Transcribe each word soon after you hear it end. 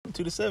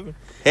2 to 7.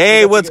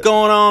 Hey, what's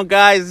going on,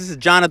 guys? This is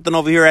Jonathan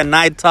over here at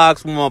Night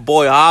Talks with my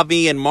boy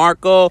Javi and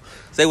Marco.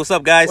 Say what's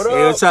up, guys. What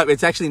Hey, what's up?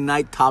 It's actually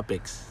Night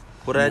Topics.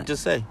 What did I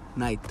just say?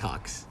 Night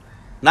Talks.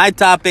 Night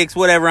Topics,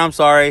 whatever. I'm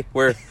sorry.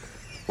 We're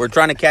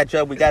trying to catch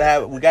up. We got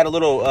a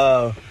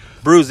little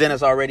bruise in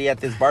us already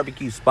at this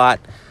barbecue spot.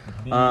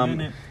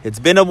 It's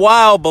been a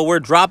while, but we're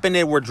dropping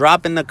it. We're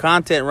dropping the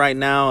content right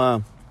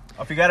now.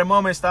 If you got a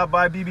moment, stop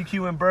by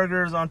BBQ and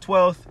Burgers on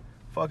 12th.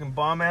 Fucking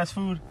bomb-ass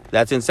food.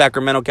 That's in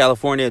Sacramento,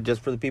 California, just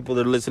for the people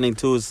that are listening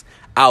to us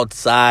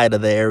outside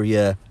of the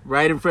area.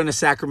 Right in front of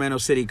Sacramento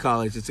City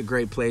College. It's a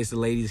great place. The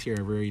ladies here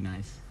are very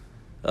nice.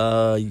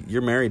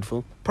 You're married,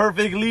 fool.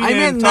 Perfect lead I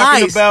meant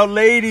talking nice. about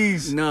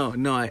ladies. No, I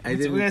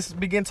didn't. We're going to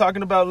begin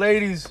talking about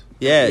ladies.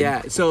 Yeah.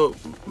 Yeah, so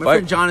my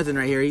friend Jonathan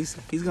right here, he's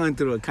going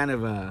through a kind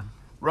of a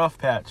Rough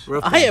patch.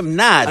 rough I am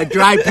not. a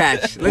dry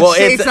patch. Let's Well,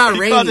 say it's- it's not He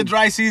calls it raining.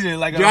 dry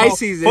season, like Dry a whole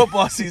season.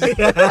 football season.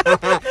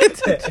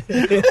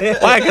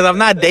 Why? Because I'm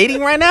not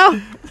dating right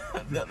now?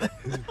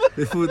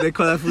 The food, they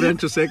call that food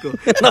encho seco.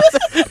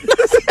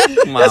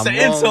 That's an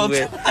insult.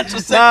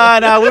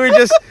 No, we were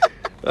just.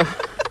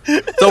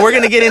 So we're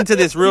gonna get into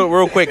this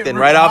real quick then,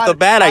 right off the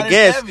bat. I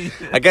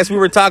guess we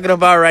were talking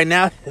about right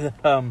now.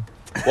 Well,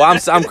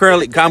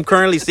 I'm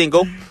currently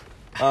single.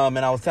 And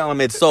I was telling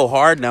him it's so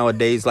hard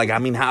nowadays. Like, I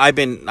mean, I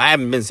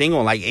haven't been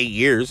single in like 8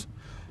 years.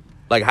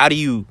 Like, how do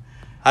you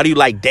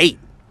like date?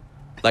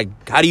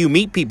 Like, how do you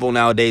meet people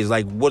nowadays?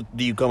 Like, what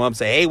do you come up and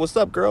say? Hey, what's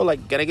up, girl?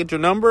 Like, can I get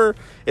your number?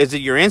 Is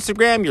it your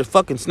Instagram, your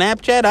fucking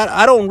Snapchat?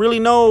 I don't really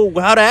know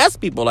how to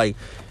ask people. Like,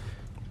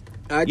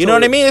 you know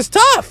what I mean? It's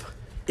tough.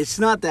 It's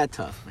not that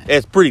tough, man.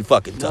 It's pretty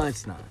fucking tough. No,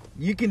 it's not.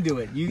 You can do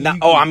it.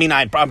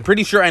 I'm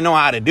pretty sure I know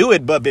how to do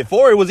it, but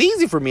before it was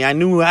easy for me. I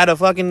knew how to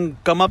fucking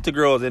come up to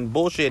girls and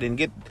bullshit and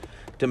get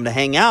them to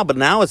hang out, but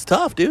now it's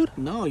tough, dude.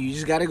 No, you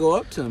just got to go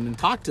up to them and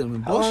talk to them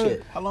and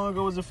bullshit. How long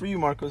ago was it for you,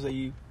 Marcos, that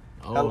you...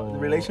 Oh.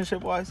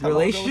 Relationship-wise?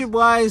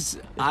 Relationship-wise,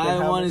 I how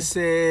want long? to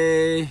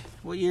say...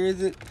 What year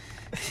is it?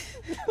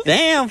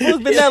 Damn, fool,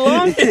 it's been that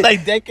long?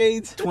 Like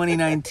decades?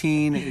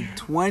 2019.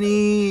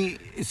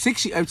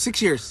 6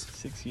 years.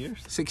 6 years?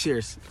 6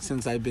 years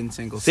since I've been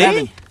single.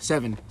 See?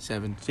 Seven.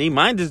 See,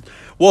 mine just...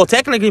 Well,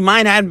 technically,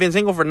 mine hadn't been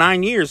single for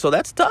 9 years, so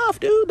that's tough,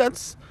 dude.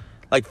 That's...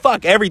 Like,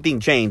 fuck, everything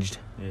changed.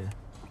 Yeah.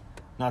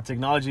 Now,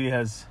 technology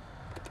has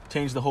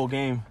changed the whole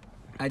game.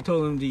 I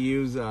told him to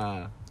use...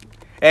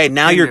 Hey,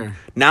 now Tinder.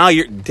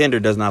 you're... Tinder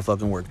does not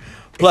fucking work.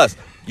 Plus...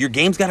 Your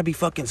game's got to be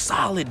fucking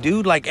solid,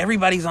 dude. Like,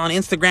 everybody's on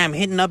Instagram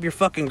hitting up your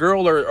fucking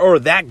girl or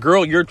that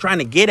girl you're trying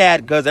to get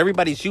at because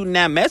everybody's shooting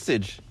that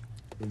message.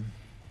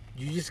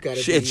 You just got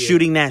to... It's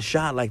shooting that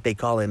shot, like they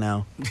call it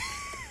now.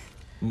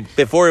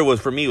 Before it was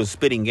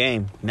spitting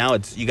game. Now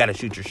it's you got to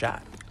shoot your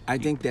shot. I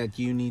think that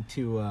you need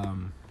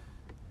to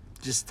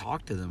just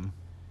talk to them.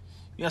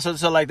 Yeah,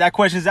 so like that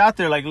question's out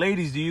there. Like,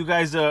 ladies, do you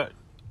guys are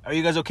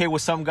you guys okay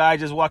with some guy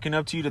just walking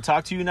up to you to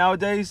talk to you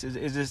nowadays?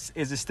 Is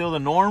this still the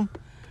norm?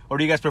 Or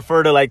do you guys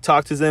prefer to like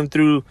talk to them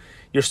through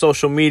your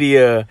social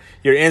media,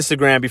 your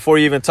Instagram, before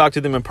you even talk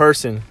to them in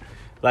person?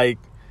 Like,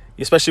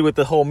 especially with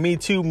the whole Me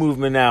Too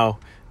movement now,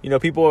 you know,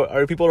 people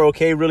are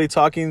okay really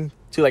talking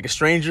to like a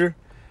stranger.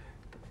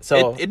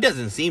 So It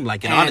doesn't seem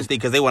like it, honestly,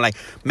 because they were like,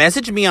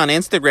 message me on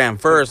Instagram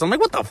first. I'm like,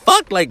 what the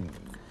fuck? Like,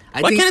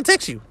 why can't I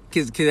text you?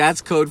 Because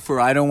that's code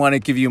for I don't want to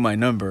give you my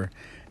number.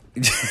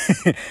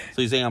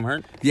 So you saying I'm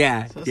hurt?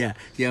 Yeah,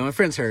 my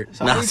friend's hurt.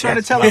 how are you trying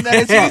to tell him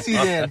that it's easy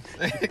then?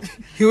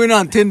 He went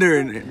on Tinder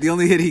and the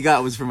only hit he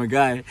got was from a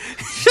guy.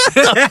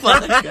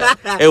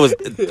 It was,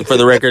 for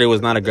the record, it was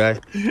not a guy.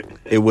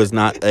 It was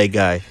not a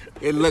guy.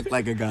 It looked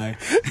like a guy.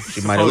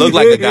 She might have looked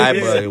like a guy,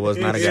 but it was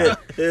not a guy.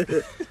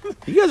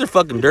 You guys are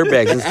fucking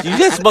dirtbags. You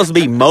guys supposed to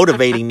be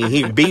motivating me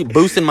here,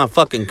 boosting my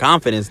fucking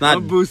confidence, not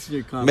I'm boosting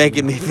your confidence.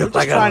 making me feel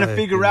like Trying to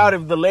figure out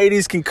if the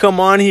ladies can come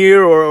on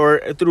here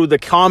or through the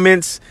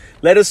comments.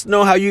 Let us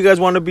know how you guys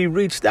want to be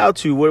reached out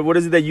to. What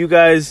is it that you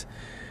guys,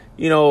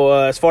 you know,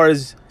 as far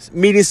as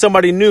meeting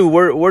somebody new,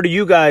 where do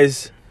you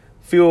guys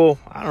feel,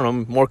 I don't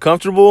know, more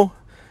comfortable?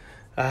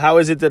 How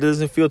is it that it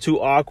doesn't feel too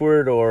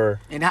awkward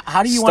or... And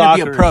how do you want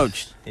to be Stalkers.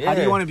 approached? How do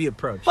Yeah. you want to be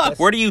approached? Fuck,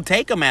 where do you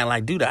take them at?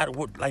 Like, dude, I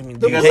mean,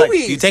 The do you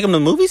movies. do you take them to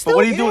the movies still? But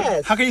what are you doing?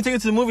 Yes. How can you take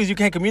it to the movies? You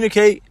can't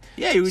communicate.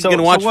 Yeah, you're So-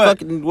 gonna so watch what?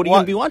 fucking. What are you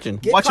gonna be watching?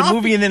 Watch coffee. a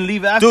movie and then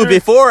leave after? Dude,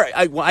 before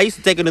I used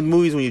to take them to the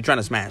movies when you're trying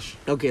to smash,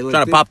 Okay, look.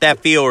 trying to pop that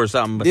feel or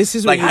something. But This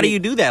is like, what how do you- you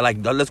do that? Like,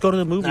 let's go to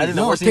the movies. I didn't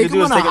know. No, worst thing you take can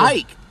do him is on a take 'em-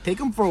 hike. Take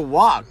him for a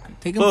walk.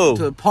 Take him Who?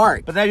 to the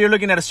park. But now you're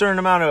looking at a certain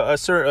amount of a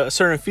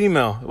certain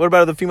female. What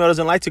about if the female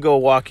doesn't like to go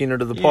walking or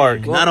to the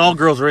park? Not all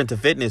girls are into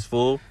fitness,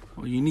 fool.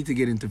 Well, you need to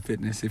get into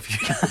fitness if you...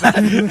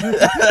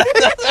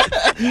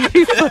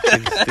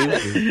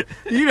 Stupid.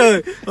 you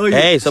know... Oh,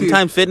 Hey, see,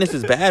 sometimes fitness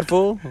is bad,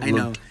 fool. I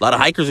know. A lot of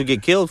hikers would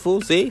get killed,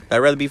 fool. See, I'd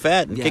rather be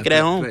fat and yeah, kick it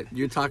at home. But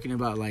you're talking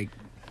about, like...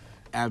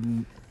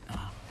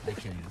 I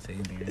can't even say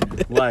anything right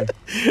now. Why?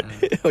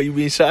 Oh, you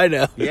being shy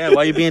now? Yeah,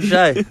 why you being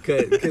shy?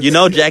 Cause You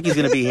know Jackie's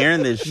gonna be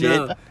hearing this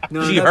shit.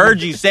 No, She no,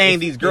 heard you saying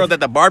these girls at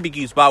the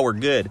barbecue spot were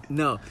good.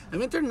 No, I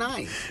meant they're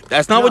nice.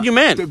 That's not what you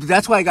meant.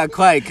 That's why I got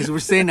quiet, because we're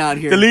sitting out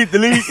here. Delete.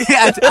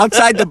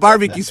 Outside the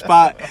barbecue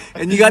spot,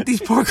 and you got these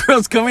poor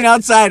girls coming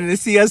outside, and they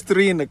see us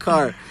three in the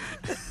car.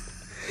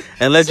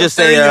 And let's just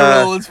say,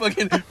 is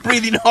fucking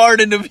breathing hard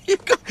in the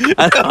vehicle.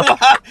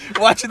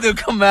 Watching them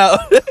come out.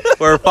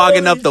 we're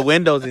fogging up the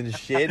windows and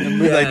shit. And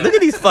we're like, look at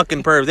these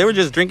fucking pervs. They were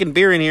just drinking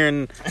beer in here,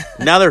 and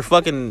now they're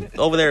fucking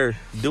over there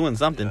doing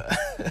something.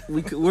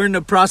 We're in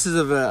the process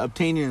of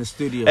obtaining a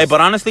studio. Hey, but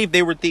honestly, if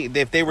they were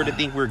to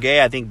think we're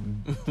gay, I think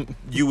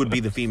you would be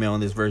the female in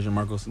this version,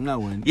 Marcos. No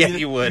one. Yeah,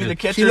 you would.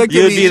 She looked at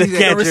You'd me. be the She's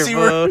like, catcher,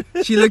 receiver.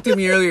 bro. She looked at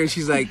me earlier, and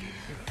she's like,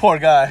 Poor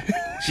guy.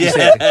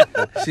 Yeah,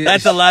 she,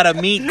 that's a lot of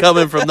meat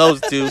coming from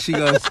those two. She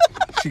goes,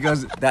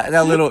 that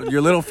little, your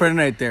little friend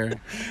right there,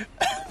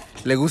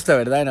 le gusta,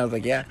 verdad? And I was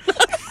like, yeah.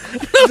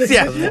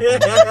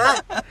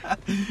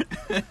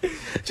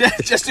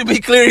 Just to be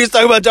clear, he's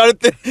talking about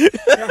Jonathan.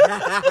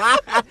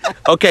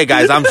 Okay,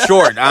 guys, I'm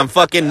short. I'm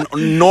fucking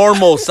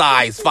normal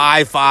size,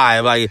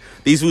 5'5". Like,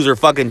 these fools are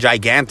fucking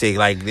gigantic.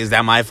 Like, is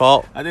that my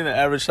fault? I think the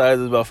average size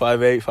is about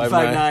 5'8", 5'9".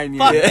 5'9",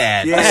 Fuck yeah.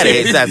 that.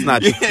 Yeah. That's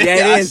not true.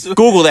 Yeah, it is.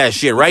 Google that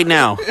shit right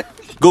now.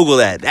 Google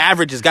that. The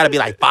average has got to be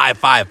like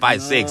 5'5",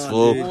 5'6",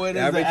 fool. dude. What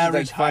is Average the is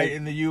average like height five.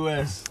 in the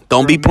U.S.?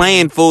 Don't be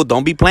playing, fool.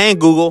 Don't be playing,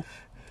 Google.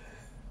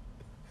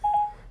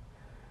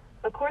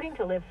 According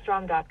to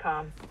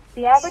Livestrong.com,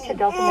 the average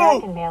adult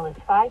American male is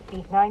 5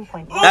 feet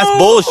 9.3. That's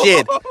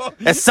bullshit.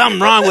 There's something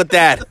wrong with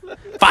that.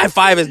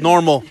 5'5" is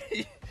normal.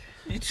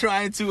 You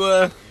trying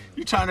to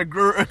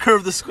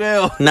curve the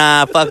scale?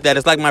 Nah, fuck that.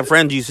 It's like my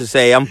friend used to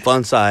say, I'm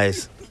fun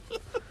size.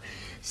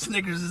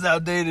 Snickers is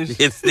outdated.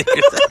 It's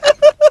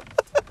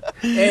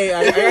Hey,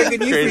 I got good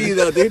news for you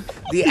though, dude.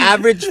 The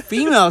average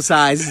female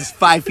size is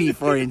 5 feet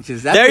 4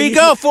 inches. That's there the- you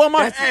go, fool.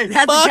 That's Fuck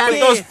the kind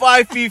Those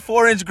 5 feet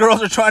 4 inch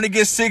girls are trying to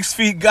get 6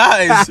 feet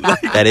guys. Like,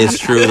 That is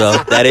true,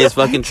 though. That is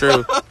fucking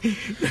true.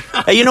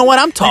 Hey, you know what?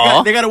 I'm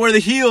tall. they got to wear the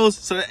heels,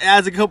 so it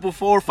adds a couple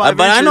 4 or 5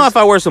 But inches. I know if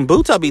I wear some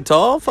boots, I'll be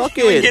tall. Fuck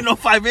you ain't it. get no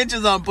 5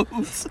 inches on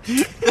boots.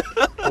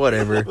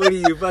 Whatever. What are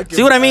you fucking?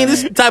 See what I mean?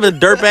 This is the type of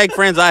dirtbag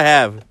friends I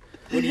have.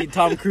 What are you,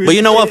 Tom Cruise? But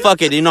you know what?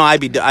 Fuck it. You know I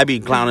be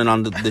clowning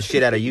on the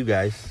shit out of you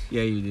guys.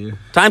 Yeah, you do.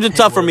 Times are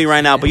tough for me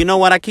right now, but you know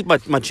what? I keep my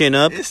chin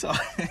up. It's all,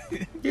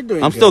 You're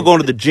doing. I'm good. still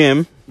going to the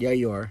gym. Yeah,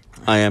 you are.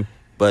 I am,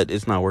 but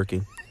it's not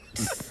working.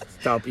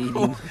 Stop eating.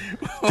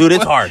 Dude,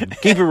 it's hard.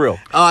 Keep it real.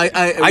 Oh,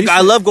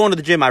 I love going to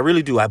the gym. I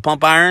really do. I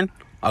pump iron.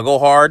 I go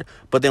hard,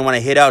 but then when I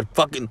hit out,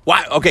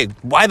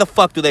 why the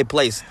fuck do they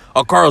place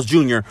a Carl's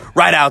Jr.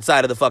 right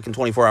outside of the fucking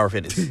 24-hour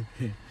fitness?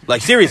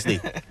 Like, seriously.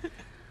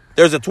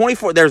 There's a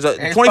 24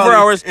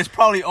 hours. It's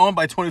probably owned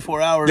by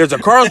 24 hours. There's a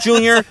Carl's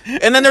Jr.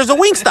 and then there's a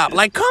Wingstop.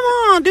 Like, come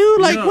on, dude.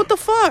 Like, what the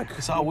fuck?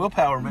 It's all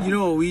willpower, man. You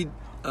know what we?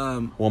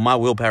 Well, my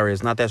willpower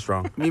is not that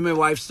strong. Me and my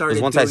wife started.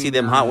 Because once I doing, see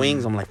them hot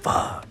wings, I'm like,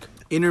 fuck.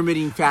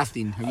 intermittent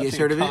fasting. Have you guys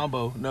heard of it?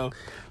 Combo, no.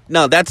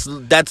 No, that's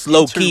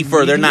low key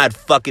for they're not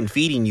fucking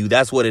feeding you.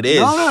 That's what it is.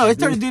 No, I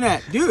started doing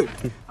that, dude.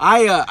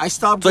 I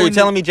stopped. So you're going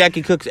telling me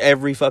Jackie cooks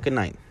every fucking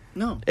night?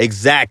 No,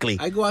 Exactly.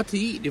 I go out to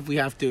eat if we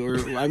have to,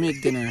 or I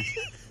make dinner.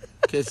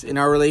 Because in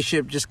our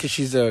relationship, just because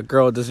she's a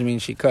girl doesn't mean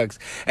she cooks.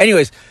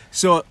 Anyways,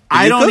 so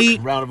I don't cook?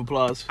 eat. Round of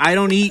applause. I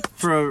don't eat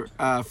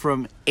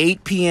from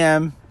 8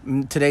 p.m.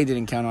 Today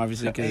didn't count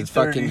obviously because it's 8:30.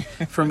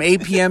 fucking from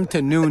 8 p.m.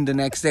 to noon the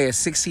next day. It's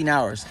 16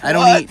 hours. I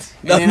don't eat.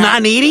 And Of then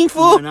not eating, I'm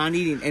fool? not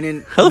eating, and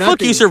then How the fuck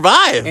do you nothing.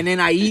 survive? And then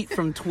I eat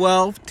from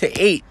 12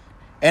 to 8.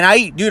 And I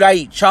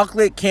eat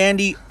chocolate,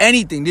 candy,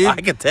 anything, dude. I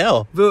can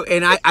tell. Boo,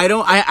 and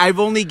I've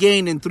only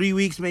gained in 3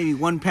 weeks maybe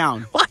 1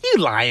 pound. Why are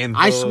you lying?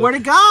 I fool? swear to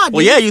God.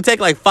 Well, dude. yeah, you take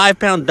like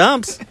 5-pound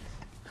dumps.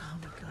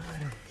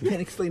 You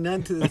can't explain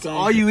none to this.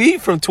 All you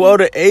eat from 12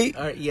 to 8?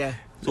 All right, yeah.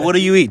 So what do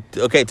you eat?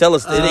 Okay, tell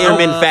us.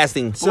 Intermittent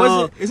fasting.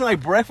 So- Isn't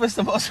like breakfast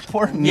the most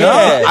important No, meal?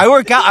 Yeah. I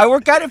work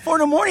out at 4 in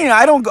the morning.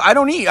 I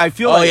don't eat. I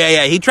feel Oh like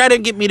yeah. He tried to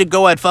get me to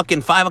go at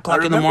fucking 5 o'clock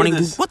in the remember morning.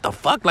 this. Dude, what the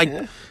fuck? Like,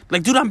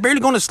 dude, I'm barely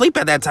going to sleep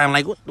at that time.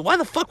 Like, why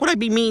the fuck would I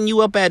be meeting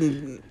you up at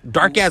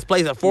dark ass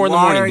place at 4 in the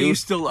Why morning, are dude? you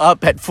still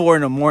up at 4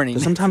 in the morning?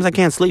 Sometimes I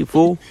can't sleep,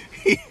 fool.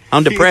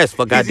 I'm depressed,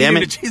 but He's eating goddamn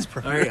a it.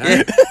 cheeseburger.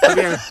 All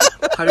right,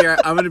 Javier,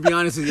 I'm gonna be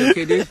honest with you,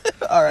 okay, dude?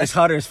 All right, it's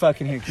hotter as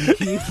fucking here.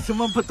 Can you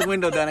someone put the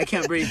window down? I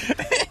can't breathe.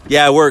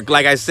 Yeah, work.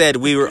 Like I said,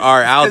 we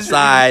are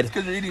outside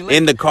Because you're eating late.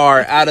 in the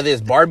car out of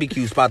this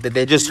barbecue spot that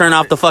they just turned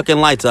off the fucking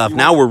lights off.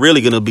 Now we're really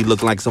gonna be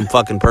looking like some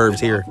fucking pervs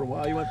here, For a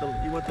while, you want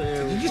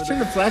the. You just turn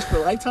the flash for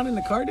lights on in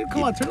the car, dude.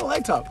 Come on, turn the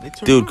lights off.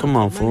 dude. Come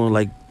on, fool.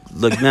 Like,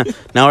 look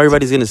now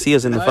everybody's gonna see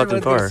us in the fucking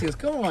Everyone's gonna car. see us.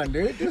 Come on,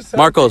 dude. Do something.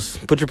 Marcos,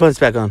 put your pants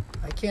back on.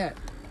 I can't.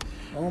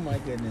 Oh my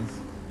goodness.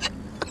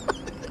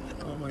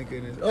 Oh my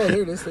goodness. Oh,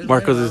 there it is. There's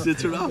Marcos my- is-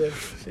 It's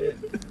off.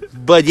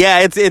 Shit. But yeah,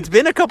 it's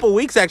been a couple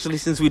weeks actually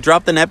since we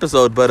dropped an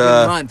episode. But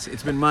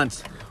It's been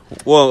months.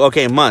 Well,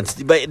 okay,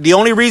 months. But the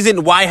only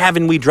reason why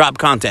haven't we dropped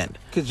content?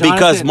 'Cause Because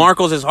Jonathan-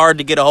 Marcos is hard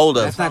to get a hold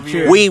of. That's not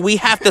true. We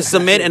have to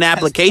submit an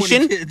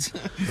application.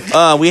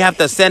 We have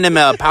to send him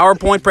a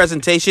PowerPoint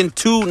presentation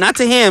not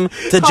to him,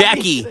 to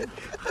Jackie.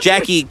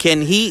 Jackie,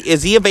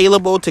 is he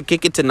available to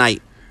kick it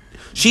tonight?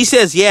 She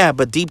says yeah,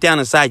 but deep down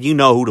inside, you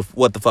know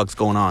what the fuck's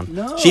going on.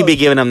 No. She be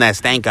giving him that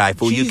stank eye,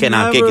 fool. You She's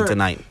cannot kick never- it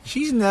tonight.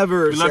 She's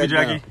never. We love you, said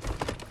no. Jackie.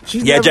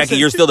 She's Yeah, never Jackie, said-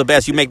 you're still the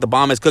best. You make the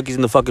bombest cookies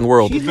in the fucking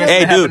world. She's Hey,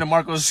 been having dude, to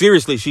Marcos-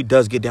 seriously, she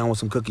does get down with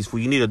some cookies, fool.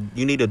 You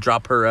need to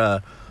drop her.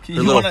 Her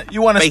You little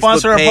wanna Facebook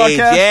sponsor our page.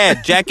 podcast?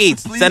 Yeah, Jackie,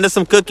 send us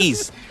some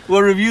cookies.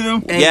 We'll review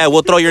them. Yeah,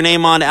 we'll throw your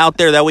name on out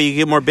there. That way you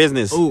get more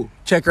business. Ooh,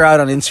 check her out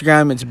on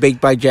Instagram. It's Baked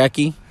by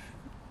Jackie.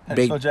 How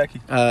do you spell Jackie.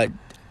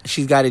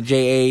 She's got a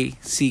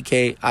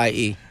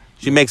JACKIE.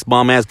 She makes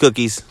bomb ass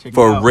cookies Check it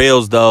for out.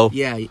 reals though.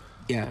 Yeah,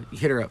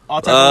 hit her up.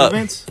 All type of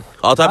events.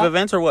 All type Huh? of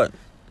events or what?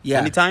 Yeah,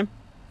 Anytime.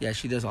 yeah,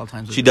 she does all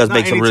times. of She it. does Not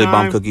make some really bomb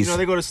anytime. cookies. You know,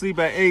 they go to sleep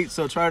at 8,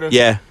 so try to.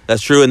 Yeah,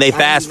 that's true. And they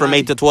fast from 8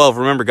 like- to 12.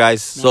 Remember,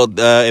 guys. So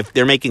if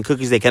they're making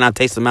cookies, they cannot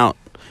taste them out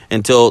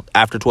until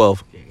after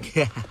 12.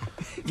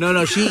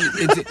 No,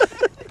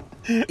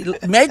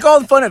 make all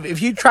the fun of it.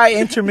 If you try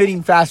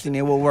intermittent fasting,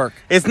 it will work.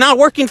 It's not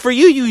working for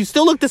you. You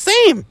still look the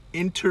same.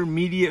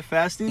 Intermediate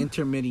fasting.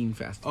 Intermittent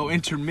fasting. Oh,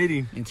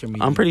 intermittent.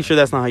 Intermittent. I'm pretty sure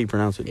that's not how you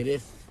pronounce it. It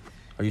is.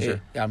 Are you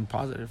sure? Yeah, I'm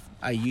positive.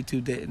 I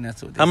YouTubed it, and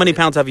that's what. How many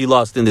pounds have you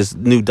lost in this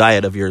new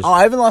diet of yours? Oh,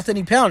 I haven't lost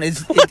any pound.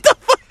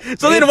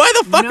 So then why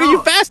the fuck No. are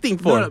you fasting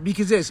for? No,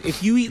 because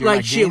if you eat You're like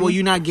not shit, gaining? well,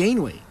 you not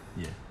gain weight.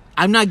 Yeah.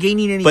 I'm not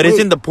gaining any But weight.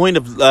 isn't the point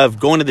of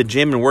going to the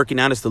gym and working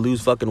out is to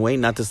lose fucking weight,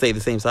 not to stay the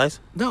same size?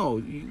 No,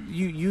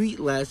 you eat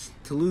less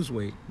to lose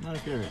weight. Not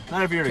if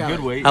you're in a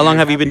good weight. How long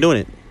have you been doing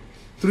it?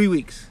 3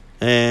 weeks.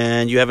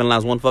 And you haven't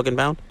lost one fucking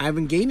pound? I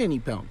haven't gained any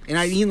pound, and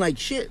I eat like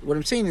shit. What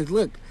I'm saying is,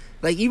 look,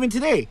 like even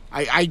today,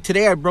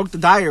 I broke the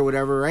diet or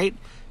whatever, right?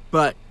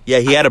 But Yeah,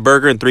 he had a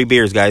burger and 3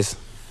 beers, guys.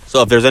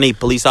 So if there's any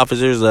police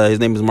officers, his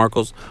name is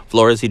Marcos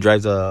Flores. He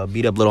drives a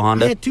beat up little I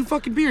Honda. had 2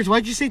 fucking beers.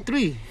 Why'd you say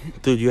 3?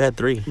 Dude, you had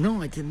 3.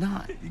 No, I did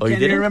not. Oh, you Can't even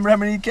didn't? remember how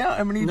many you count.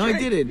 How many you No, I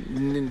drank. didn't.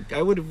 And then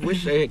I would have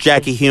wished I had.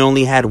 Jackie, he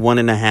only had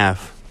 1.5.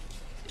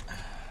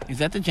 Is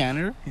that the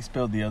janitor? He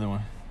spelled the other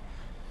one.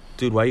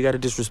 Dude, why you gotta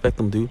disrespect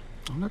him, dude?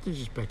 I'm not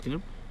disrespecting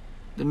him.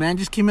 The man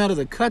just came out of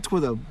the cuts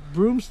with a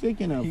broomstick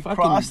and a He fucking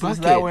crossed us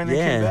bucket. that way and then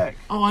Yeah. came back.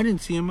 Oh, I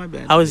didn't see him. My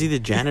bad. How is he the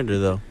janitor,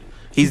 though?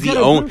 He's He's the got a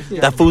owner.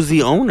 broomstick. That fool's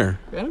the owner.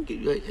 I don't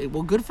get,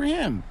 well, good for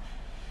him.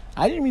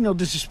 I didn't mean no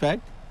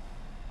disrespect.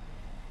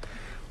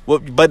 Well,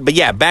 but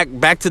yeah,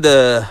 back to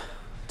the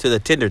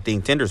Tinder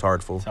thing. Tinder's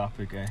hard, fool.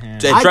 Topic at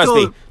hand. And I trust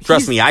me, told-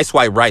 trust he's- me. I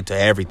swipe right to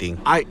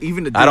everything.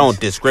 Even the I don't dudes.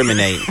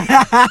 discriminate.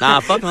 Nah,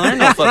 fuck no, there ain't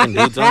no fucking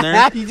dudes on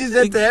there. You just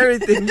said to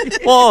everything.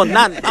 Well,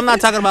 I'm not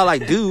talking about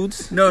like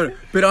dudes. No,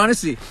 but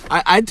honestly,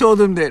 I told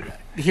him that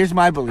here's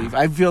my belief.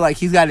 I feel like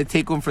he's got to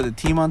take one for the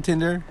team on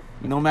Tinder,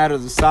 no matter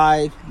the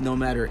side, no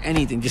matter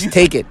anything. Just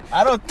take it.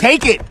 I don't.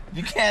 Take it.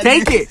 You can't.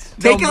 Take it.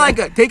 No, Take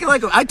it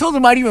like a. I told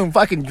him I'd even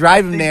fucking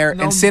drive him there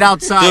No, and sit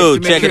outside. to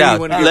Dude, make check sure it he out.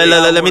 wouldn't Let, get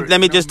let- out. let me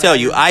let me No just tell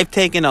you, matter. I've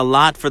taken a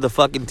lot for the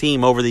fucking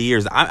team over the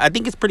years. I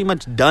think it's pretty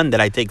much done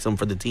that I take some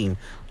for the team.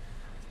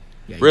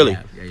 Yeah, Really,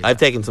 yeah, yeah. I've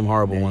taken some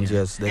horrible ones.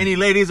 Yes. Any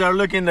ladies are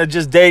looking to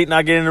just date,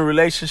 not get in a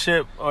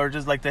relationship, or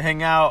just like to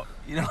hang out,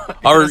 you know?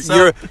 Or hit us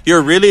up.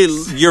 you're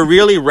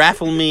really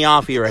raffling me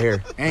off here right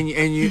here. And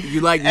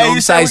you like Hey, you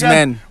gnome said we sized gotta-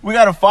 men. We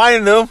gotta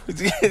find them.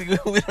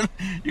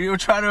 You're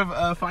trying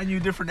to find you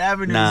different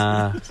avenues.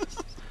 Nah,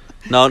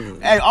 no.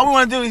 Hey, all we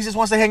want to do is just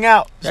wants to hang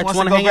out. Just Just wants to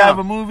wanna go hang grab out.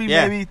 a movie,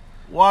 Yeah. maybe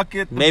walk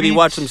it. Maybe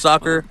watch some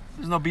soccer.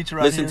 There's no beach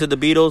around Listen here. to the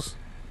Beatles.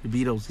 The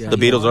Beatles. Yeah, The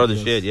Beatles are the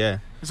shit. Yeah.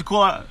 It's a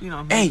cool,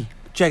 Hey,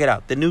 check it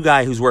out. The new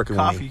guy who's working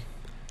with me. coffee.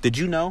 Did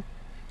you know?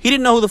 He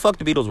didn't know who the fuck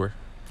the Beatles were.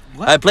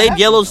 What? I played happened?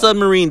 Yellow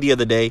Submarine the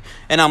other day,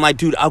 and I'm like,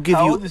 dude, I'll give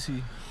How you. old is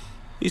he?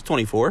 He's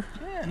 24.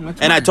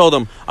 That's And I fine. told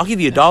him, I'll give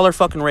you $1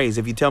 fucking raise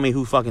if you tell me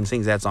who fucking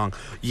sings that song.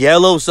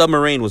 Yellow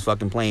Submarine was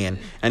fucking playing.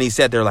 And he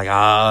sat there like,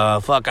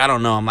 fuck, I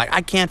don't know. I'm like,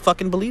 I can't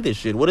fucking believe this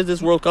shit. What is this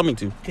world coming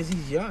to? Because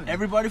he's young.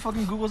 Everybody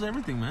fucking Googles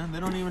everything, man. They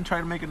don't even try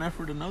to make an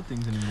effort to know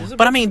things anymore.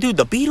 But I mean, dude,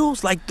 the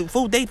Beatles, like,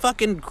 they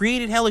fucking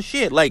created hella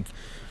shit. Like,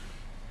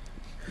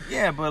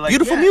 Yeah, but like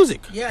beautiful yeah.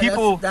 music. Yeah,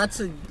 People- That's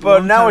a. But long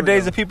time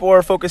nowadays, ago. the people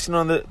are focusing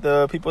on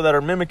the people that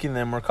are mimicking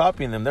them or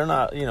copying them. They're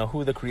not,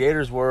 who the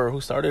creators were or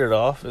who started it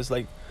off. It's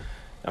like,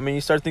 I mean,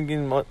 you start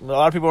thinking a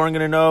lot of people aren't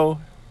going to know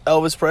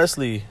Elvis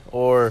Presley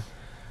or,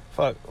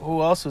 fuck,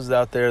 who else was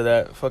out there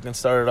that fucking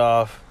started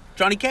off?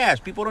 Johnny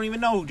Cash. People don't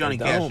even know who Johnny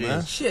They Cash don't, man.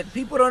 is. Shit,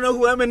 people don't know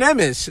who Eminem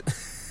is.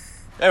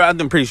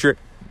 I'm pretty sure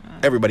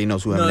everybody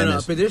knows who Eminem no,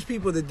 is. but there's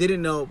people that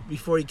didn't know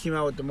before he came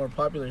out with the more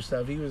popular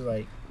stuff. He was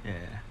like, Yeah.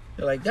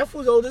 they're like, that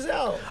fool's old as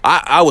hell.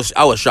 I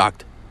was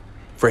shocked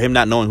for him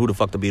not knowing who the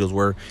fuck the Beatles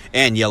were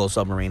and Yellow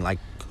Submarine. Like,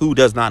 who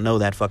does not know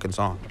that fucking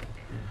song?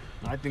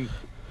 I think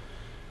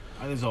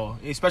That is all.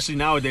 Especially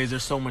nowadays,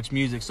 there's so much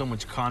music, so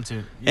much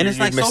content. And it's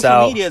like miss social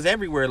out. media is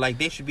everywhere. Like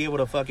they should be able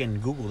to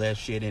fucking Google that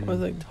shit and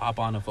like- hop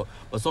on the phone.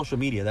 But social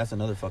media, that's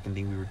another fucking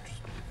thing we were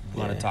just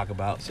going to talk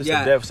about. It's just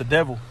Yeah. it's the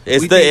devil.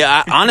 It's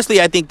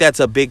honestly, I think that's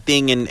a big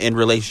thing in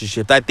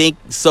relationships. I think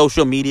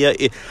social media,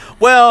 it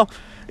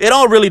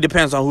all really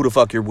depends on who the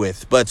fuck you're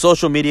with. But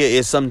social media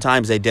is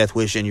sometimes a death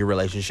wish in your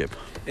relationship.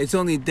 It's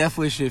only a death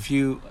wish if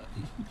you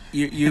are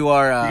You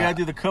gotta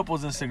do the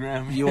couples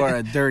Instagram. you are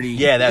a dirty.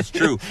 Yeah, that's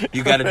true.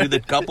 You got to do the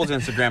couples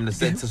Instagram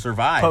to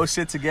survive. Post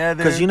it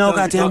together. Because you know,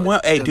 goddamn well.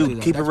 Hey, Don't do dude,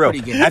 that. keep it That's real.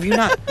 pretty gay. Have you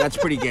not? That's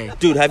pretty gay.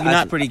 Dude, have you That's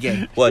not? pretty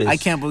gay. What is? I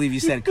can't believe you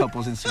said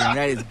couples Instagram.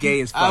 That is gay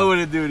as fuck. I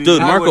wouldn't do it.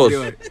 Dude, either. I wouldn't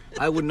Marcos. do it.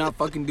 I would not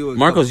fucking do it.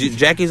 Marcos,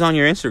 Jackie's on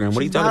your Instagram. What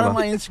are you She's talking not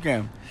about? on my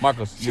Instagram.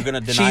 Marcos, you're going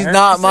to deny She's her?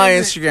 not my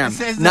It says Instagram. it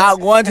says Not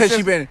that- once it has says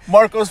she been.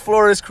 Marcos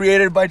Flores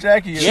created by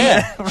Jackie.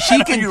 Yeah.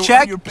 She can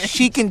check.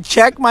 She can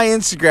check my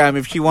Instagram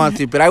if she wants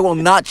to, but I will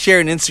not share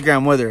an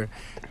Instagram with her.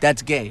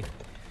 That's gay,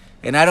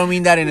 and I don't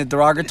mean that in a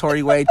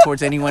derogatory way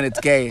towards anyone that's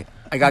gay.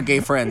 I got gay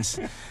friends.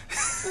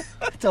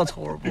 That sounds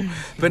horrible,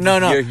 but no.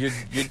 You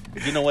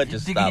know what?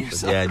 Just stop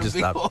it. Yeah, just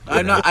stop.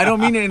 I'm not. I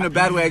don't mean it in a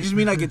bad way. I just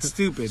mean like it's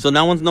stupid. So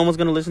no one's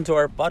going to listen to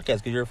our podcast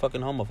because you're a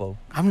fucking homophobe.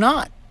 I'm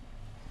not.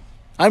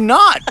 I'm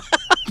not.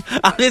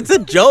 It's a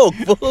joke.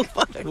 Fool.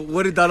 Fuck.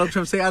 What did Donald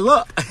Trump say? I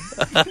love.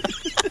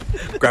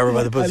 Grab her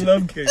by the pussy.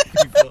 love gay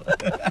people.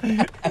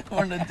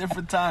 We're in a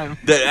different time.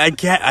 I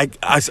can't.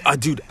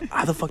 Dude,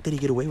 how the fuck did he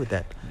get away with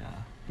that?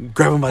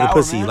 Grab him by the Power,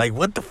 pussy. man. Like,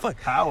 what the fuck?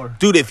 Power.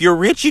 Dude, if you're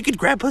rich, you could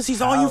grab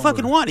pussies all you Power.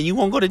 fucking want and you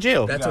won't go to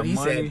jail. That's got what he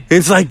money. said.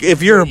 It's like,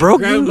 if you're a broke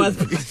Grab him by dude,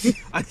 the pussy.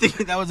 I think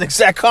that was the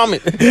exact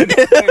comment.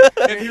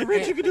 if you're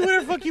rich, you can do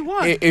whatever the fuck you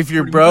want. If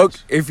you're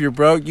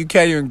broke, you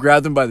can't even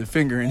grab them by the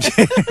finger and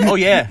shit. Oh,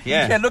 yeah.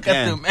 Yeah. You can't look yeah.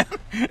 at them, man.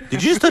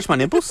 Did you just touch my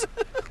nipples?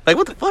 Like,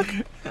 what the fuck?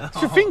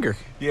 It's your finger.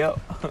 Yep.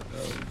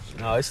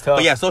 No, it's tough.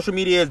 But yeah, social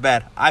media is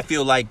bad. I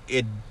feel like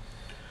it.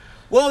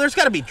 Well, there's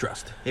got to be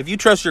trust. If you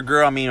trust your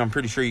girl, I mean, I'm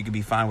pretty sure you could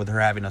be fine with her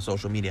having a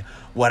social media.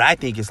 What I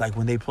think is like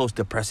when they post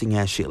depressing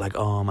ass shit, like,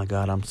 oh my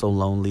God, I'm so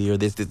lonely, or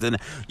this, and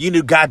that. You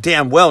knew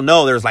goddamn well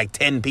know there's like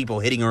 10 people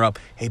hitting her up.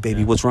 Hey,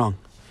 baby, what's wrong?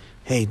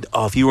 Hey,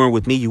 if you weren't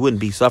with me, you wouldn't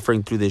be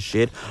suffering through this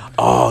shit.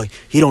 Oh,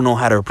 he don't know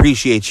how to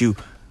appreciate you.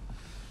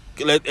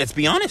 Let's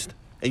be honest.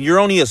 And you're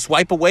only a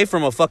swipe away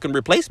from a fucking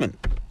replacement.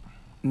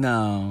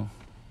 No.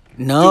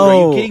 Dude,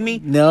 are you kidding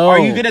me? No. Are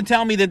you gonna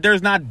tell me that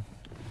there's not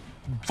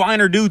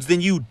finer dudes than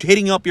you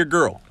hitting up your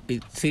girl?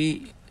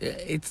 See,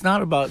 it's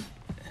not about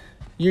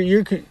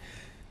you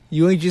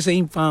just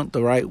ain't found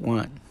the right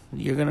one.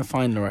 You're gonna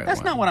find the right That's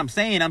one. not what I'm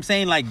saying. I'm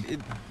saying like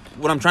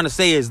what I'm trying to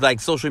say is like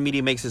social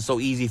media makes it so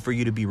easy for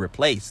you to be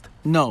replaced.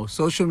 No,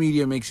 social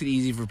media makes it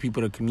easy for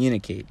people to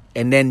communicate,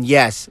 and then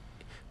yes,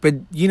 but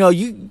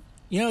the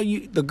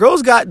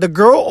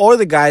girl or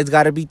the guy's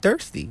got to be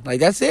thirsty. Like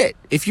that's it.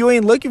 If you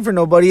ain't looking for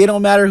nobody, it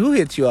don't matter who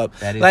hits you up.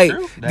 That is like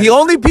true. the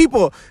only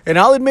people, and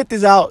I'll admit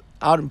this out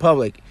in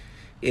public.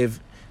 If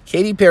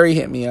Katy Perry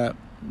hit me up,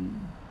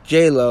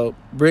 J-Lo,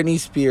 Britney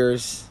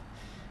Spears,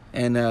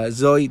 and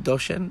Zoe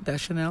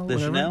Deschanel,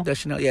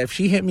 Deschanel. Yeah, if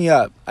she hit me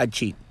up, I'd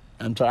cheat.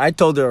 I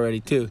told her already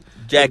too.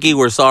 Jackie,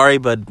 we're sorry,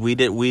 but we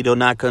do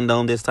not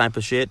condone this type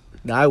of shit.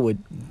 I would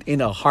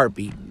in a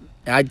heartbeat.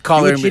 I'd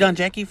call You her. would cheat on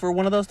Jackie for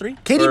one of those three?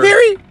 Katy Or-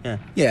 Perry? Yeah.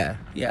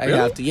 Yeah. I Really?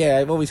 have to. Yeah,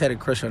 I've always had a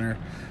crush on her.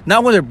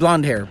 Not with her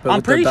blonde hair, but I'm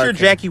with pretty the sure dark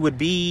hair. Jackie would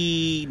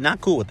be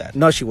not cool with that.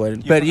 No, she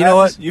wouldn't. But you know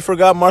what? You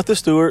forgot Martha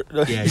Stewart.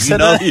 Yeah, you said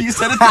that. You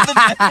said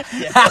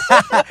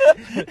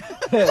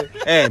it.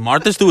 Hey,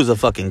 Martha Stewart's a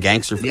fucking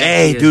gangster. Yeah,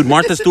 Hey, she is. dude,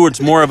 Martha Stewart's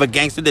more of a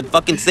gangster than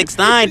fucking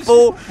 6ix9ine,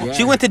 fool. Yeah.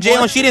 She went to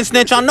jail and she didn't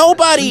snitch on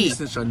nobody. She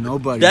snitched on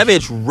nobody. That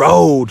bitch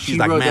rode. She's She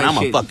like, rode man, that I'm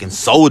a shit. fucking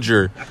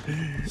soldier.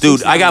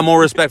 Dude, I got more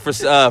respect for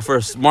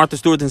Martha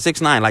Stewart than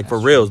 6ix9ine, like for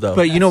reals though.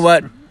 But you know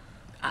what?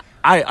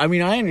 I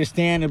mean, I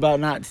understand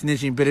about not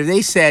snitching, but if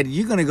they said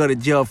you're going to go to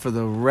jail for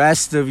the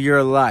rest of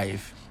your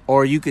life,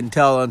 or you can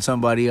tell on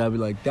somebody, I'll be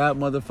like, that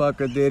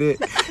motherfucker did it.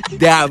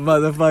 That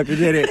motherfucker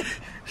did it.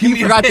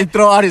 He forgot to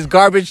throw out his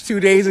garbage 2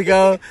 days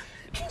ago.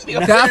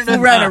 That fool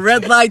ran a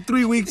red light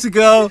 3 weeks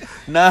ago.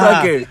 Nah.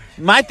 Fuck it.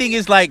 My thing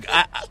is like,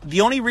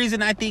 the only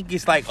reason I think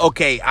is like,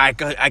 okay, I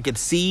could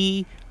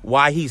see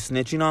why he's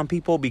snitching on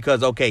people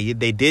because, okay,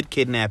 they did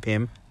kidnap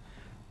him.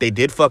 They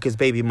did fuck his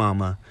baby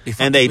mama. They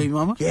fucked his baby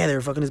mama? Yeah, they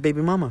were fucking his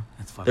baby mama.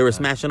 That's fucked They were up.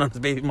 smashing on his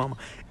baby mama.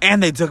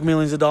 And they took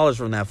millions of dollars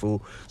from that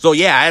fool. So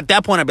yeah, at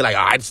that point I'd be like, oh,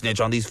 I'd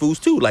snitch on these fools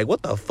too. Like,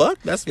 what the fuck?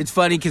 That's It's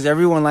funny because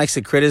everyone likes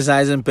to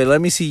criticize him, but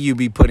let me see you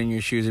be put in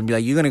your shoes and be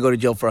like, you're going to go to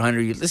jail for 100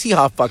 years. Let's see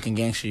how fucking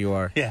gangster you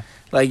are. Yeah.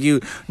 Like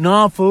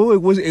nah, fool,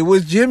 it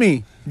was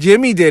Jimmy.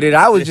 Jimmy did it.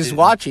 I was just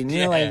watching. You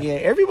know, Yeah. like, yeah,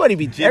 everybody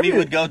be... Jimmy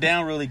would go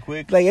down really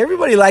quick. Like,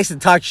 everybody likes to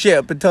talk shit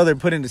up until they're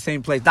put in the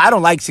same place. I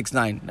don't like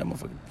 6ix9ine. That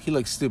motherfucker, he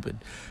looks stupid.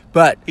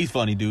 But He's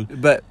funny,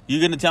 dude. But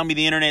You gonna tell me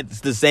the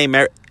internet's the same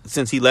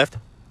since he left?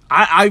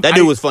 I That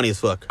dude was funny as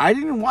fuck. I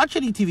didn't watch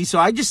any TV, so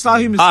I just saw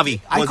him as... Javi,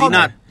 I was he called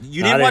not? him-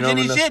 You I didn't watch didn't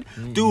any know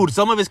shit? Dude,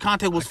 some of his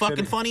content was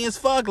fucking funny as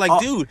fuck. Like,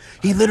 dude,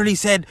 he literally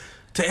said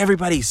to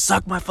everybody,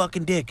 suck my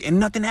fucking dick, and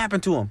nothing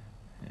happened to him.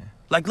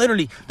 Like,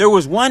 literally, there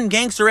was one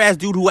gangster-ass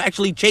dude who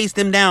actually chased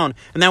him down,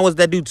 and that was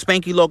that dude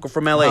Spanky Loco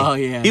from L.A. Oh,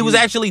 yeah. He was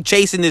actually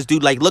chasing this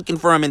dude, like, looking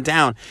for him in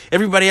town.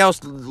 Everybody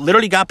else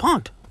literally got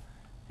punked.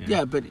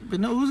 Yeah, but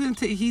no, who's gonna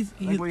take? He's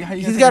how you gonna got take a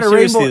him rainbow.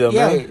 seriously, though,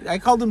 Yeah, man? I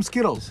called him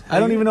Skittles. I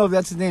don't even know if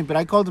that's his name, but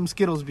I called him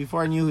Skittles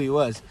before I knew who he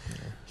was.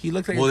 He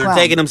looked like Well, a they're clown.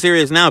 taking him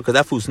serious now because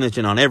that fool's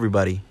snitching on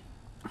everybody.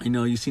 I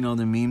know you seen all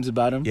the memes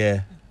about him.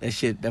 Yeah. That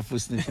shit. That fool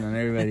snitching on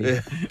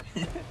everybody.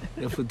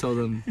 That fool told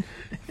him,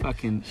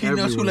 fucking. He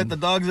knows who let the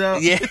dogs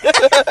out. Yeah.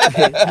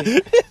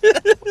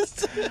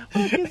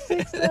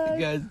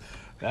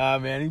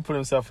 Guys, man, he put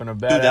himself in a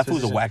bad. Dude, that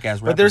fool's a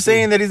whack-ass rapper. But they're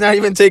saying that he's not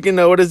even taking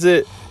what is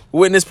it?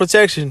 Witness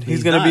protection.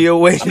 He's gonna not. be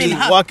away. I mean,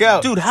 Just walk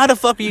out. Dude, how the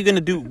fuck are you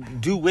gonna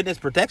do witness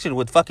protection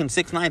with fucking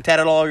 6ix9ine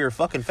tatted all over your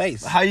fucking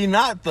face? How you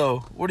not though?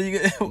 What are you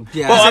gonna?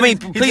 Yeah. Well, I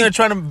mean, he's please- gonna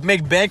try to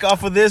make bank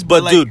off of this.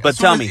 But, But, dude, but as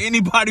soon tell as me.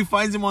 anybody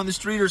finds him on the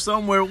street or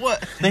somewhere,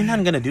 what? They're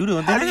not gonna do to him.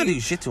 They're How not do gonna you- do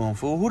shit to him,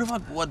 fool. Who the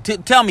fuck? What?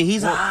 Tell me,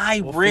 he's a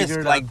high we'll risk,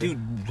 figure it like, out dude,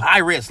 high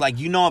risk. Like,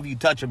 you know, if you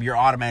touch him, you're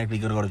automatically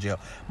gonna go to jail.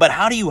 But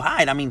how do you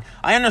hide? I mean,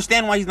 I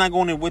understand why he's not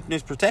going in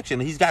witness protection.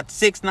 He's got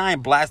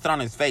 6ix9ine blasted on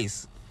his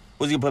face.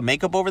 Was he gonna put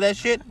makeup over that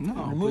shit?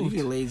 No, but you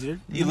get lasered.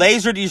 You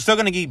lasered, you're still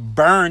gonna get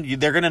burned.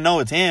 They're gonna know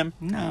it's him.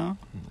 No.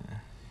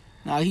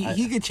 No,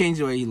 he could change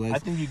the way he lives. I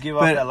think you give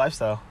But- up that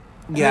lifestyle.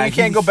 Yeah, you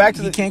can't go back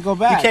to he the. can't go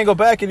back. He can't go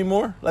back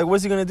anymore. Like,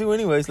 what's he gonna do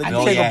anyways? Like, I he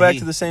know, can't yeah, go back he-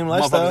 to the same Motherfuckers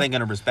lifestyle. ain't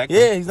gonna respect him.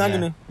 Yeah, he's not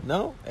gonna.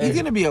 No, He's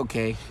gonna be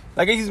okay.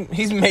 Like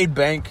he's made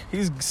bank.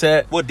 He's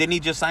set. What, didn't he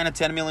just sign a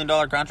 $10 million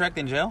contract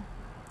in jail?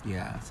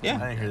 Yeah. Yeah.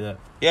 I didn't hear that.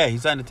 Yeah, he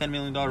signed a $10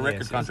 million record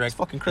Yeah, so contract. It's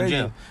fucking in crazy.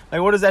 jail.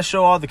 Like, what does that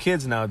show all the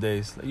kids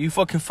nowadays? Like, you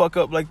fucking fuck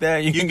up like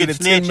that, you can get a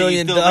snitch $10 million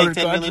and you still make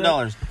 $10 contract.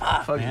 million.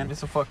 Fuck, Fuck, man.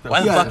 it's a fucked up. Why,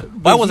 the Yeah, fuck, but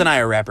why wasn't I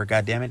a rapper,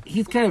 goddammit?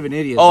 He's kind of an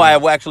idiot. Oh, though.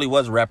 I actually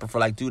was a rapper for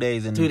like 2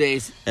 days. And 2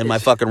 days. And my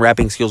fucking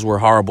rapping skills were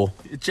horrible.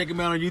 Check him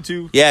out on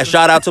YouTube. Yeah,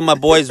 shout out to my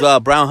boys,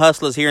 Brown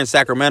Hustlers here in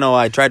Sacramento.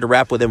 I tried to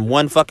rap with him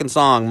one fucking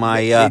song.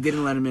 They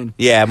didn't let him in.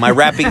 Yeah, my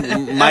rapping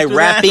my After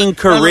rapping that,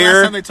 the last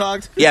career. time they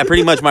talked. Yeah,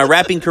 pretty much. My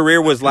rapping career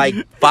was like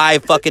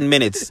 5 fucking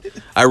minutes.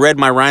 I read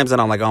my rhymes and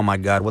I'm like, oh my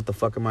God, what the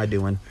fuck am I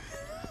doing?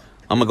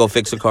 I'm gonna go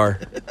fix a car.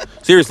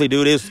 Seriously,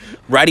 dude,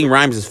 writing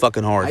rhymes is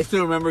fucking hard. I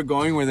still remember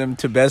going with him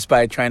to Best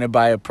Buy trying to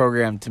buy a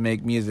program to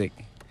make music.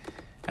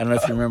 I don't know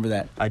if you remember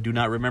that. I do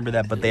not remember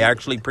that, but they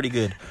actually pretty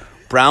good.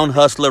 Brown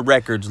Hustler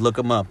Records, look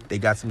them up. They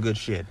got some good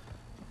shit.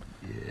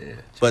 Yeah,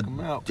 But 'em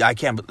out. I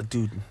can't, but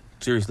dude,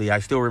 seriously, I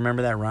still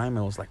remember that rhyme.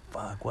 I was like,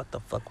 fuck, what the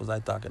fuck was I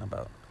talking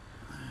about?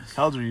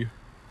 How old are you?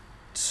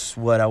 It's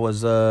what I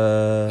was,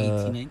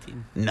 18,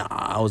 19. Nah,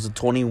 I was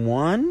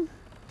 21?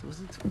 Was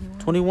it 21?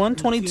 21,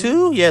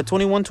 22? Yeah,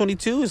 21,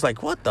 22. It's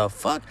like, what the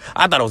fuck?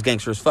 I thought it was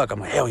gangster as fuck. I'm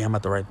like, hell yeah, I'm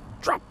about to write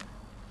drop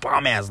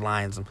bomb ass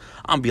lines. I'm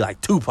gonna be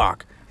like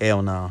Tupac.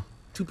 Hell no.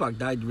 Tupac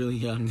died really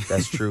young.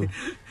 That's true.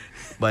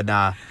 But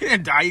nah, You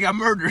didn't die. You got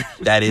murdered.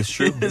 that is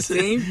true.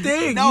 Same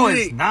thing. No, He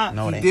it's didn't- not.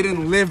 No, it He ain't.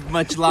 didn't live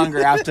much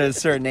longer after a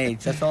certain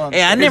age. That's all I'm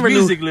Hey, I saying. never His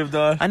knew. music lived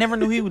on. I never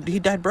knew he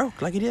died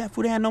broke. Like he did. That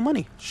fool had no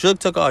money. Suge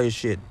took all his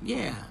shit.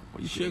 Yeah.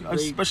 You should.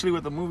 Especially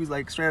with the movies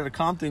like Straight Outta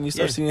Compton, you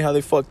start Yeah. seeing how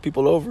they fuck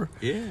people over.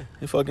 Yeah.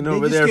 They fucking They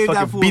over just there gave that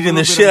fucking fool a beating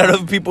the little bit shit of out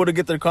a- of people to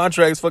get their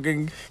contracts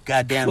fucking.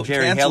 Goddamn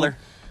Jerry Canceled. Heller.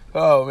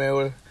 Oh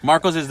man,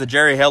 Marcos is the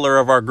Jerry Heller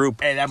of our group.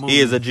 hey, that movie. He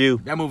is a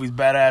Jew. That movie's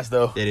badass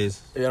though. It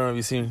is. I don't know if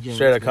you've seen Yeah,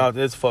 Straight Outta it's good.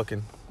 Compton. It's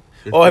fucking.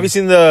 Oh, have you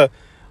seen on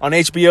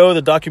HBO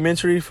the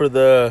documentary for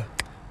that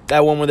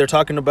one where they're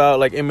talking about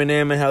like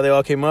Eminem and how they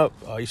all came up?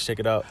 Oh, you should check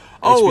it out.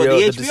 Oh,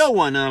 the dis- HBO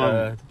one.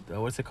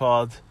 what's it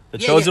called? The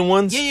Chosen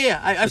Ones.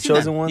 Yeah, I've The seen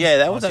Chosen that. Ones? Yeah,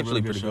 that Oh, was it's a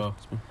actually really good pretty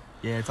good.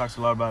 Yeah, it talks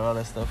a lot about all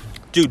that stuff.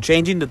 Dude,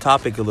 changing the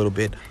topic a little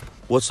bit.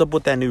 What's up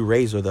with that new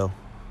Razr though?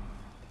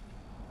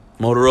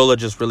 Motorola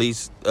just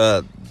released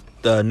the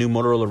new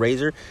Motorola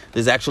Razr.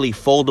 There's actually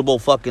foldable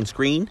fucking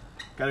screen.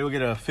 Gotta go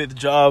get a 5th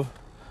job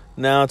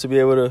now to be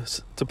able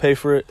to pay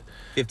for it.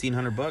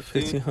 $1,500.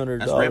 $1,500.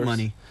 That's rent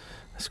money.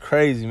 That's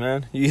crazy,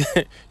 man. You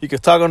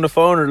could talk on the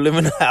phone or live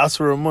in a house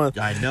for a month.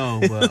 I know,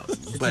 but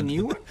It's a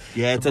new one?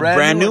 yeah, it's a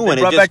brand new one.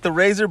 They It brought just- back the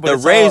Razr, but the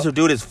it's all Razr,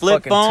 dude, is flip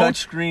fucking phone, touch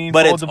screen,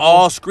 but it's foldable.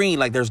 all screen.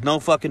 Like there's no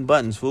fucking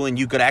buttons, fool, and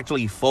you could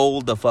actually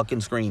fold the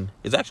fucking screen.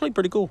 It's actually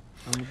pretty cool.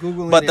 I'm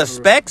Googling But it. the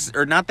specs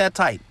are not that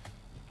tight.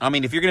 I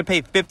mean, if you're gonna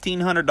pay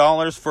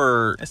 $1,500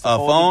 for It's a the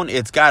foldable- phone,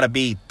 it's gotta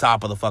be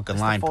top of the fucking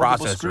It's the line foldable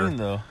processor. screen,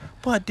 though.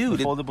 But The dude,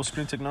 foldable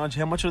screen technology.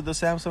 How much are the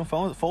Samsung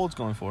folds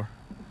going for?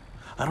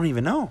 I don't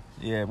even know.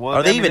 Yeah, well,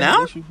 Are they even had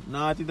an out? issue.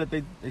 No, I think that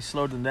they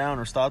slowed them down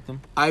or stopped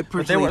them. I But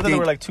personally they think,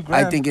 were like $2,000.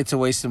 I think it's a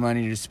waste of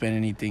money to spend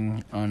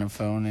anything on a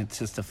phone. It's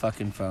just a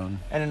fucking phone.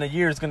 And in a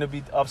year, it's gonna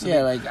be obsolete.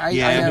 Yeah, like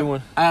Yeah.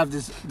 I have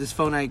this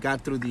phone I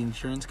got through the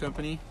insurance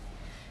company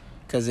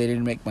because they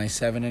didn't make my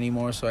 7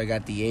 anymore, so I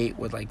got the 8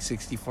 with like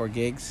 64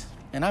 gigs,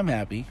 and I'm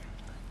happy.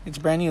 It's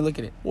brand new. Look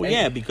at it. Well, Hey.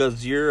 yeah,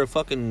 because you're a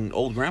fucking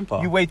old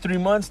grandpa. You wait 3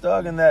 months,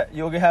 dog, and that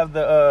you'll have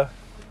the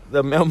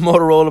the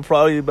Motorola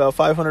probably about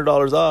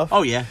 $500 off.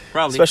 Oh yeah,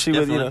 probably. Especially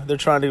definitely. with they're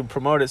trying to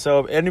promote it.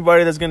 So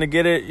anybody that's gonna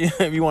get it,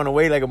 if you want to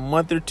wait like a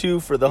month or two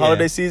for the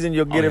holiday season,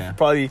 you'll get it for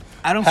probably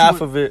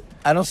half of it.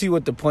 I don't see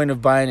what the point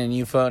of buying a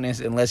new phone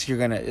is unless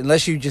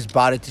you just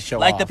bought it to show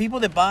Like off. the people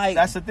that buy.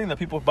 That's the thing, that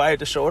people buy it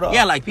to show it off.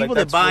 Yeah, like people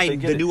that that's what buy they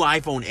get the it. new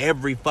iPhone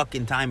every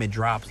fucking time it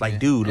drops. Like,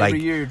 dude, Every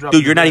like, year you're dropping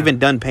dude, you're not $1,000. even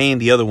done paying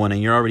the other one,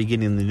 and you're already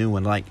getting the new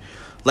one. Like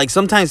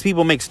sometimes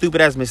people make stupid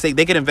ass mistakes.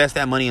 They could invest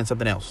that money in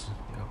something else.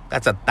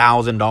 That's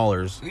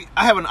 $1,000.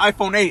 I have an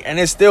iPhone 8 and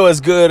it's still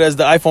as good as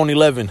the iPhone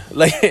 11.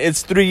 Like,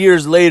 it's 3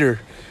 years later.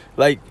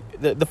 Like,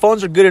 the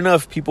phones are good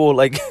enough. People,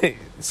 like,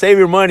 save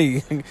your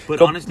money. But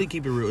honestly,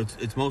 keep it real.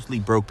 It's mostly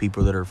broke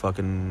people that are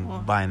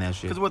fucking buying that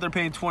shit. Because what they're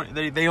paying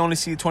they only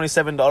see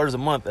 $27 a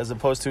month as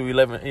opposed to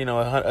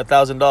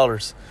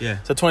 $1,000. Yeah.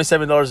 So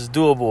 $27 is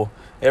doable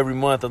every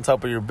month on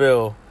top of your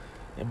bill,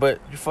 but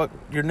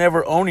you're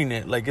never owning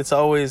it. Like, it's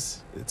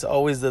always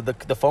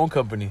the phone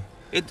company.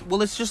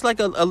 It's just like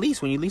a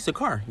lease when you lease a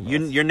car.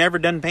 You're never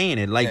done paying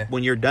it. Like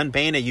when you're done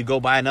paying it, you go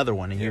buy another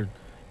one, and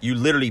you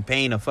literally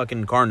paying a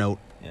fucking car note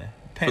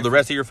for the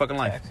rest of your fucking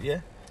life.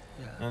 Yeah.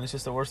 And it's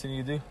just the worst thing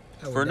you do.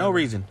 For no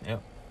reason.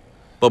 Yep.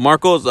 But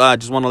Marcos, I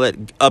just want to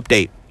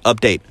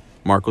update.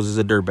 Marcos is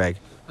a dirtbag.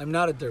 I'm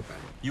not a dirtbag.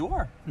 You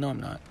are. No, I'm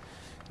not.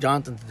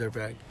 Jonathan's a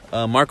dirtbag.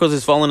 Marcos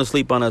is falling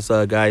asleep on us,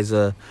 guys.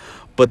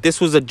 But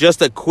this was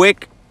just a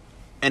quick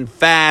and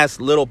fast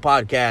little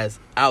podcast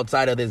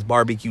outside of this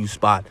barbecue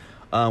spot.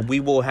 We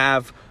will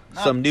have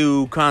some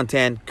new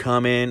content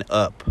coming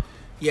up.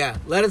 Yeah,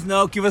 let us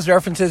know. Give us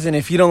references, and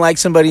if you don't like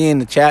somebody in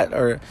the chat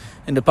or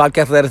in the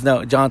podcast, let us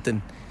know.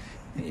 Jonathan,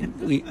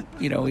 we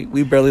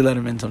barely let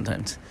him in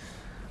sometimes.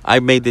 I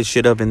made this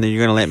shit up, and then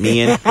you're gonna let me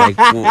in? Like,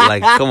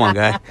 come on,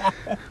 guy.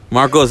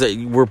 Marcos,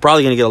 we're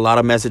probably gonna get a lot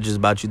of messages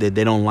about you that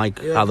they don't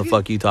like how the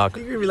fuck you talk.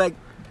 You're gonna be like,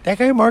 that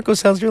guy Marco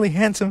sounds really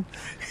handsome.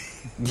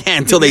 Yeah,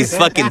 until they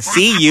fucking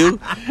see you.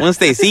 Once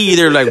they see you,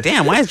 they're like,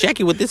 damn, why is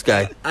Jackie with this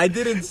guy? I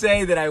didn't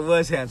say that I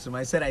was handsome.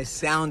 I said I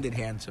sounded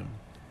handsome.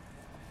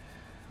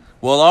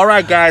 Well, all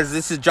right, guys.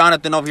 This is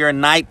Jonathan over here at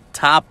Night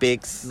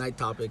Topics. Night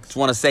Topics. Just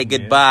want to say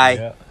goodbye.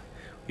 Yeah.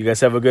 You guys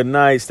have a good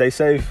night. Stay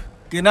safe.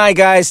 Good night,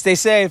 guys. Stay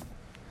safe.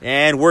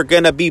 And we're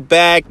going to be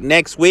back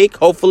next week,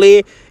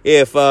 hopefully,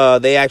 if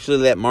they actually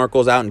let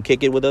Marcos out and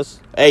kick it with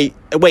us. Hey,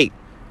 wait.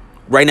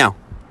 Right now.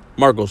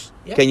 Marcos,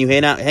 can you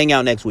hang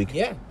out next week?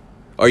 Yeah.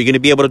 Are you going to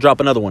be able to drop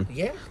another one?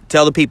 Yeah.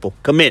 Tell the people.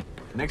 Commit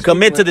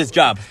to this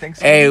job.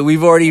 Hey,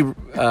 we've already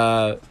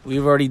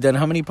done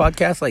how many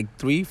podcasts? Like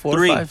 3, 4,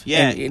 3, 5?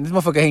 yeah. And this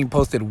motherfucker ain't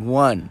posted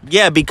one.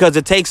 Yeah, because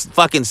it takes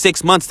fucking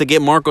 6 months to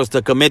get Marcos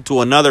to commit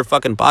to another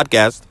fucking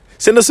podcast.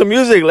 Send us some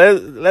music.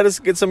 Let us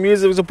get some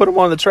music. We can put them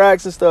on the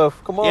tracks and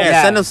stuff. Come on.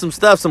 Yeah, send us some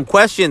stuff, some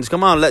questions.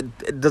 Come on.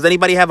 Does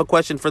anybody have a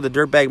question for the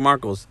Dirtbag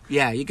Marcos?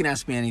 Yeah, you can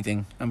ask me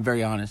anything. I'm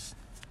very honest.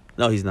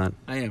 No, he's not.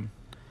 I am.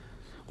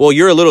 Well,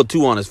 you're a little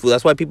too honest, fool.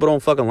 That's why people don't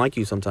fucking like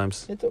you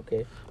sometimes. It's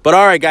okay. But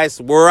all right, guys,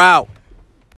 we're out.